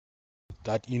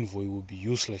that envoy will be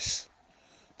useless.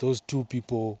 Those two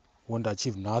people won't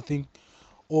achieve nothing,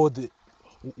 or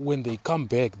when they come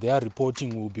back, their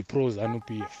reporting will be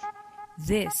pro-ZANU-PF.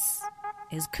 This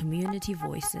is Community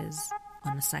Voices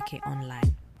on Asake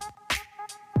Online.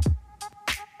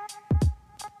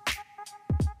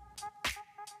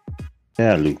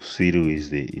 Yeah, look, Cyril is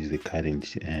the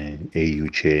current AU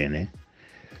chair,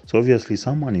 so obviously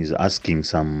someone is asking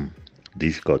some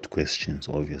difficult questions,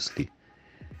 obviously,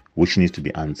 which needs to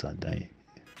be answered.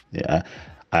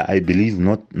 I believe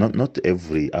not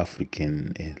every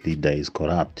African leader is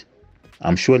corrupt.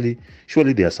 Surely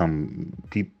there are some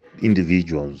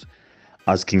individuals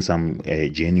asking some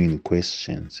genuine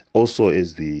questions. Also,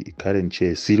 as the current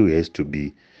chair, Cyril has to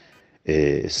be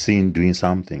seen doing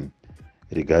something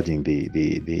regarding the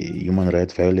human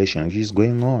rights violation which is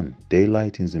going on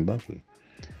daylight in Zimbabwe.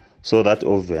 So that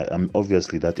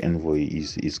obviously that envoy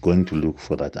is going to look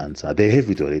for that answer. They have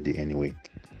it already anyway.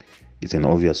 It's an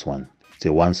obvious one. It's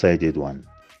a one-sided one.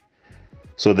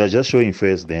 So they're just showing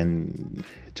face, then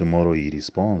tomorrow he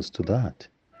responds to that.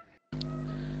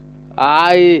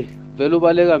 Hayi, vele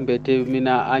ubaleka mbethe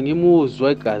mina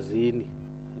angimuzwe egazini.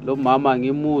 Lo mama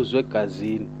angimuzwe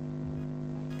egazini.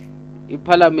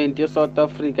 IParliament yeSouth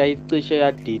Africa icishe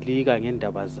yadilika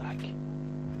ngendaba zakhe.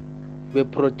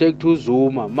 Beprotect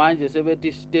uZuma manje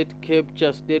sebethi state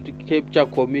capture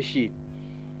commission.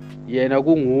 Yena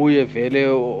kunguye vele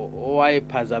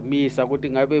owayephazamisa ukuthi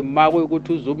ngabe makwe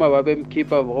ukuthi uZuma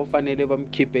babemkhipha ofanele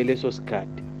bamkhiphe leso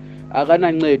sikhathi.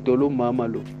 Akanancedo lo mama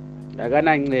lo.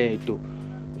 Akanancedo.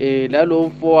 Lalo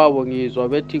mfowabo ngizwa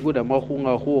bethi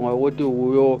kunamahungahunga ukuthi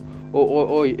uyo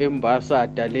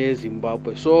oyi-ambassador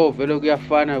leZimbabwe, so vele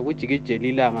kuyafana ukujikijela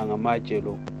ilanga ngamatshe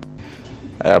lo.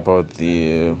 About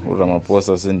the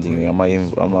Ramaphosa sending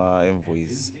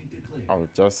envoys, I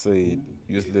would just say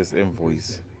useless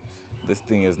envoys. This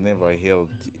thing has never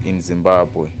helped in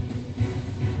Zimbabwe.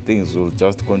 Things will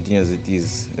just continue as it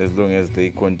is as long as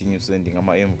they continue sending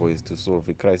envoys to solve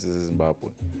the crisis in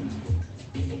Zimbabwe.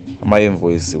 My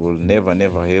envoys will never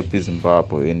help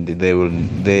Zimbabwe, and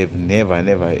they've never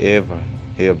ever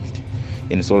helped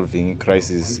in solving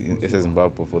crisis in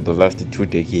Zimbabwe for the last 2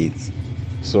 decades.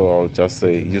 So I'll just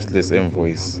say useless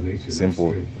envoys.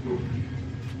 Simple.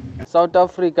 South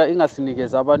Africa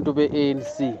ingasinikeza abantu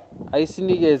be-ANC,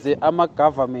 ayisinikeze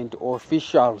ama-government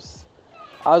officials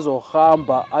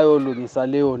azohamba ayolungisa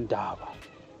leyo ndaba.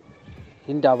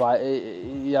 Indaba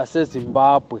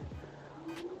yaseZimbabwe.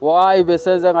 Why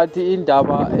besenza ngathi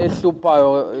indaba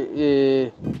ehluphayo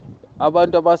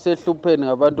abantu abasehlupheni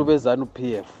ngabantu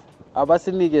beZANU-PF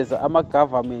abasinikeza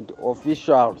ama-government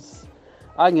officials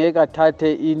angeke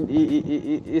athathe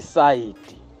iside.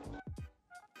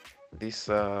 This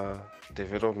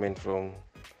development from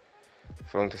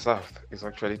the south is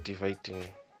actually dividing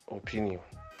opinion.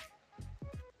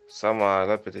 Some are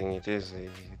interpreting it as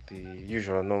the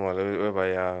usual normal,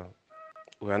 whereby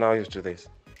we are now used to this.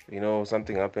 You know,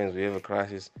 something happens, we have a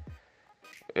crisis,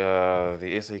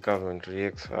 the SA government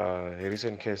reacts. A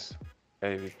recent case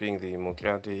being the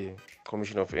Mokiati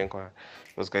Commission of Inquiry,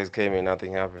 those guys came and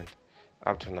nothing happened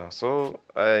up to now. So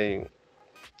I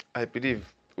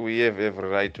believe we have every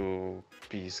right to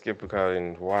be skeptical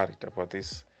and worried about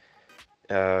this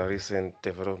recent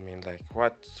development. Like,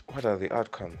 what are the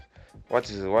outcomes?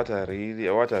 What are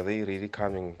they really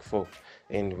coming for?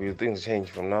 And will things change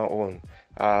from now on?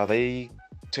 Are they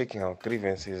taking our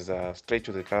grievances straight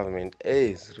to the government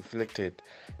as reflected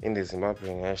in the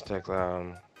Zimbabwean hashtag,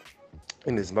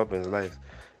 in the Zimbabweans' lives,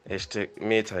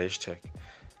 #meta hashtag.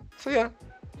 So yeah.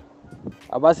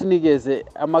 Abasinikeze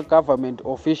ama-government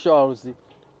officials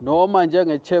noma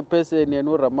njenge-chairperson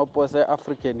yena uRamaphosa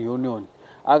e-African Union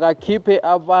akakhiphe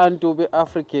abantu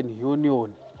be-African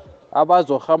Union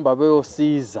abazohamba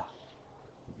beyosiza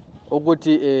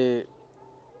ukuthi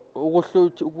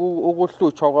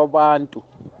ukuhlutshwa kwabantu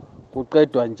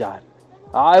kuqedwa njani.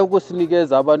 Hayi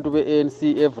ukusinikeza abantu be-ANC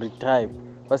every time.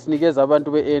 Basinikeza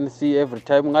abantu be-ANC every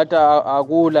time ngathi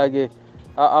akula ke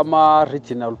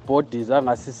ama-regional bodies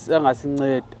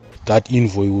angasinceda. That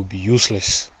envoy will be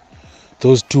useless.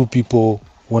 Those two people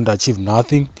won't achieve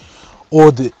nothing,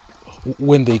 or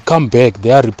when they come back,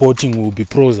 their reporting will be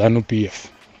pro-ZANU-PF.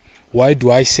 Why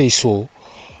do I say so?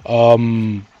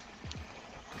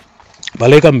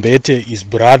 Baleka Mbete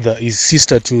is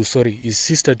sister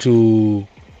to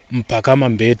Mpakama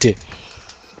Mbete,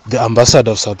 the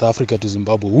ambassador of South Africa to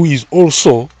Zimbabwe, who is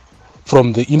also,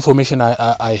 from the information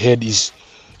I heard, is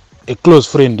a close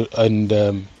friend and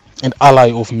an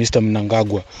ally of Mr.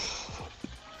 Mnangagwa.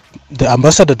 The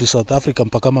ambassador to South Africa,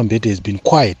 Mpakama Mbete, has been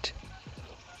quiet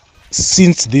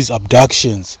since these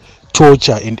abductions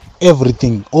torture and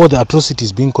everything, all the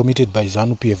atrocities being committed by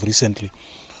ZANU-PF recently,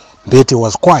 Mbete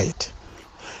was quiet.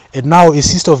 And now a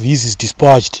sister of his is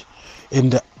dispatched,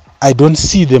 and I don't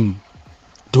see them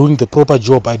doing the proper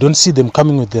job. I don't see them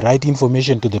coming with the right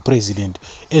information to the president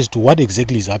as to what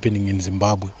exactly is happening in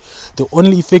Zimbabwe. The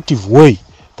only effective way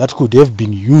that could have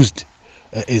been used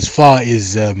as far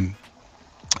as the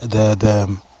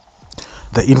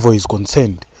envoy is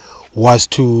concerned was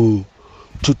to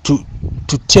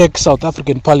take South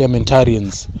African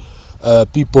parliamentarians,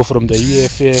 people from the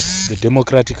EFF, the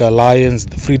Democratic Alliance,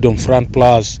 the Freedom Front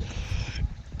Plus,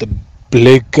 the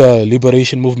Black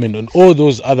Liberation Movement, and all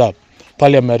those other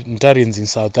parliamentarians in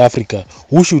South Africa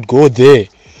who should go there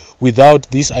without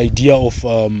this idea of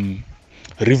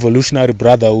revolutionary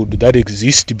brotherhood that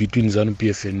exists between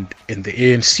ZANU-PF and the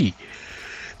ANC.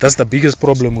 That's the biggest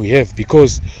problem we have,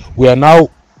 because we are now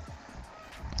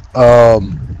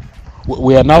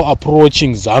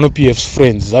approaching ZANU-PF's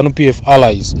friends, ZANU-PF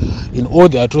allies, in all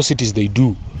the atrocities they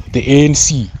do. The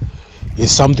ANC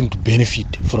is something to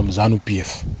benefit from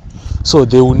ZANU-PF, so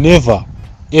they will never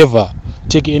ever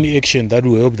take any action that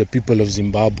will help the people of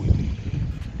Zimbabwe.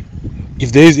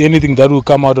 If there is anything that will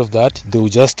come out of that, they will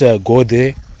just go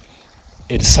there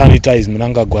and sanitize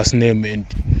Mnangagwa's name, and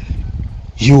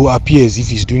he will appear as if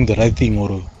he's doing the right thing,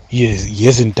 or he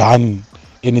hasn't done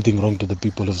anything wrong to the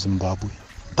people of Zimbabwe.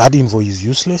 That envoy is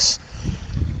useless.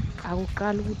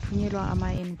 Akuqala ukuthunyelwa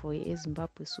ama-envoy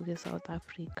eZimbabwe suke eSouth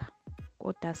Africa,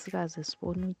 kodwa sikaze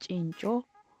sibone utshintsho.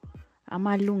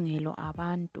 Amalungelo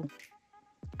abantu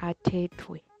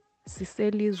athethwe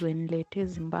siselizweni lethu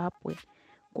eZimbabwe,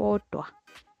 kodwa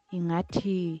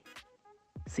ingathi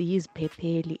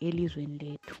siyiziphepheli elizweni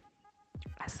lethu.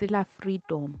 Asila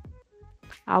freedom.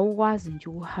 Awukwazi nje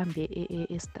uhambe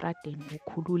estradeni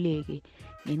ukhululeke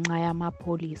ngenxa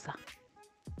yamapholisa.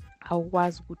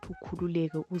 Awukwazi ukuthi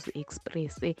ukhululeke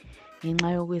uzi-expresse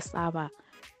ngenxa yokwesaba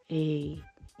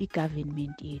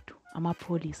i-government yethu.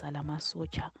 Amapholisa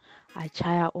lamasotsha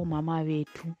achaya omama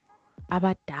bethu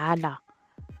abadala.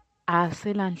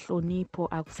 Asela nhlonipho,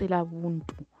 akusela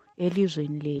buntu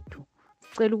elizweni lethu.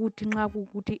 Sicela ukuthi nxa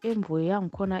kukuthi envoy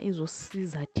yangikhona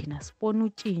izosiza thina sibone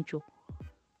utshintsho,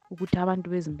 ukuthi abantu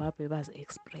beZimbabwe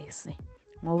bazi-expresse,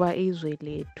 ngoba izwe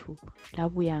lethu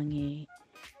labuya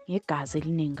ngegazi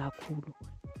eliningi kakhulu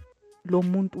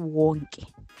lomuntu wonke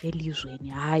elizweni,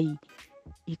 hayi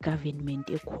i-government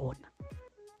ekhona.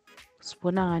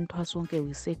 Sibona ngani sonke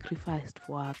we sacrificed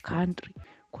for our country.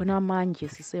 Khona manje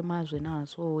sisemazweni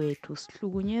angasowethu,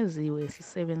 sihlukunyeziwe,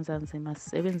 sisebenza nzima,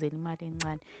 sisebenzela imali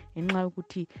encane ngenxa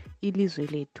yokuthi ilizwe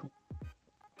lethu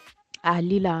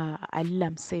alila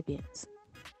msebenzi.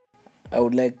 I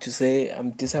would like to say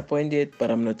I'm disappointed,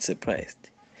 but I'm not surprised.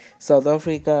 South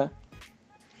Africa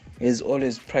has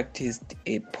always practiced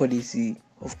a policy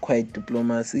of quiet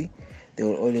diplomacy. They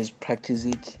will always practice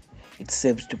it. It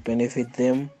serves to benefit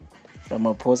them.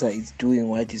 Ramaphosa is doing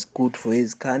what is good for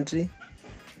his country.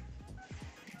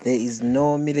 There is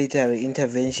no military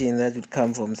intervention that would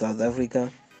come from South Africa.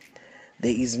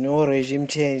 There is no regime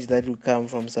change that will come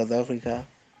from South Africa.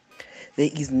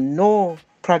 There is no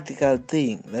practical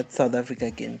thing that South Africa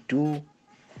can do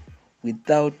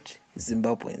without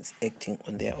Zimbabweans acting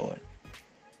on their own.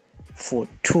 For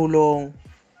too long,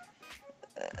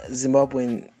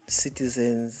 Zimbabwean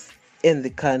citizens and the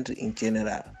country in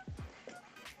general,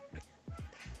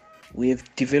 we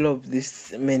have developed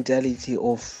this mentality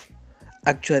of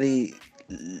actually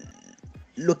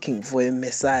looking for a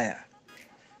messiah,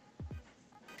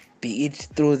 be it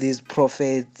through these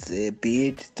prophets, be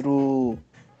it through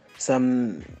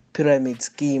some pyramid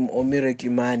scheme or miracle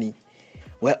money.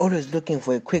 We're always looking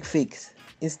for a quick fix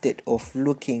instead of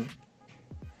looking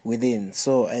within.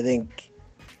 So I think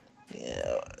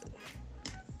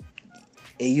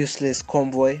a useless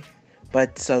convoy,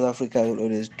 but South Africa will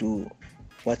always do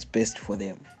what's best for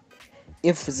them.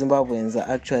 If Zimbabweans are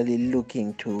actually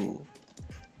looking to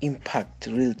impact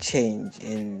real change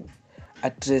and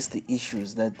address the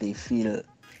issues that they feel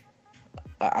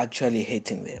are actually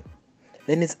hurting them,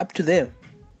 then it's up to them.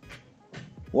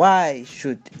 Why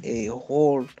should a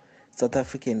whole South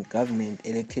African government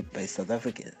elected by South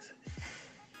Africans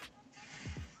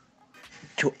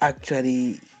to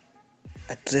actually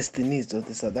address the needs of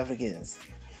the South Africans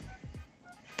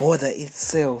bother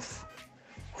itself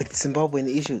with Zimbabwean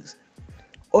issues?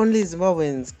 Only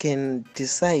Zimbabweans can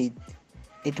decide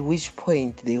at which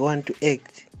point they want to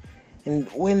act. And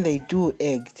when they do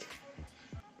act,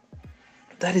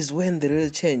 that is when the real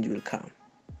change will come.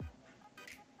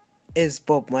 As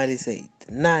Bob Marley said,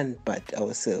 none but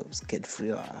ourselves can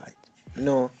free our heart,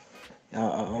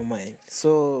 our mind.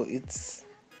 So it's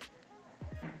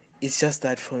just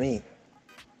that for me.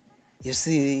 You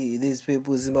see these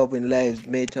people, Zimbabwean lives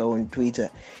matter on Twitter.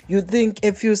 You think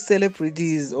a few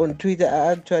celebrities on Twitter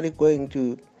are actually going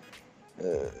to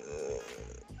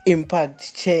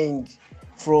impact change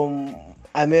from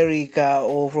America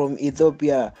or from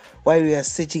Ethiopia while we are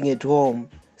sitting at home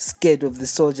scared of the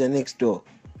soldier next door?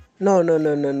 No.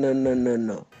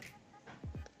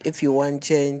 If you want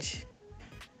change,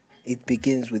 it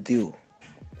begins with you.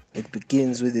 It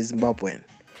begins with the Zimbabwean.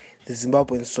 The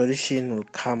Zimbabwean solution will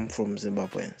come from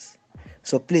Zimbabweans.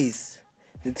 So please,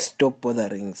 let's stop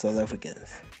bothering South Africans.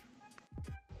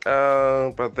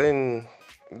 But then,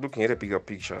 looking at a bigger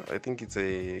picture, I think it's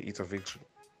a victory.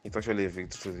 It's actually a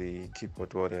victory to the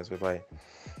keyboard warriors, whereby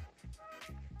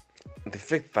the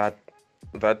fact that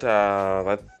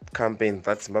campaign,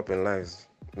 that Zimbabwean Lives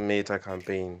Matter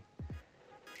campaign,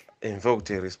 invoked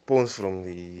a response from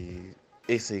the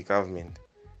SA government.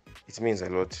 It means a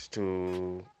lot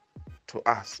to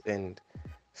us and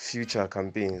future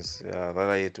campaigns that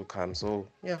are yet to come. So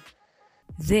yeah.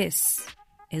 This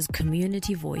is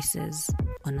Community Voices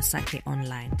on SA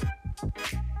Online.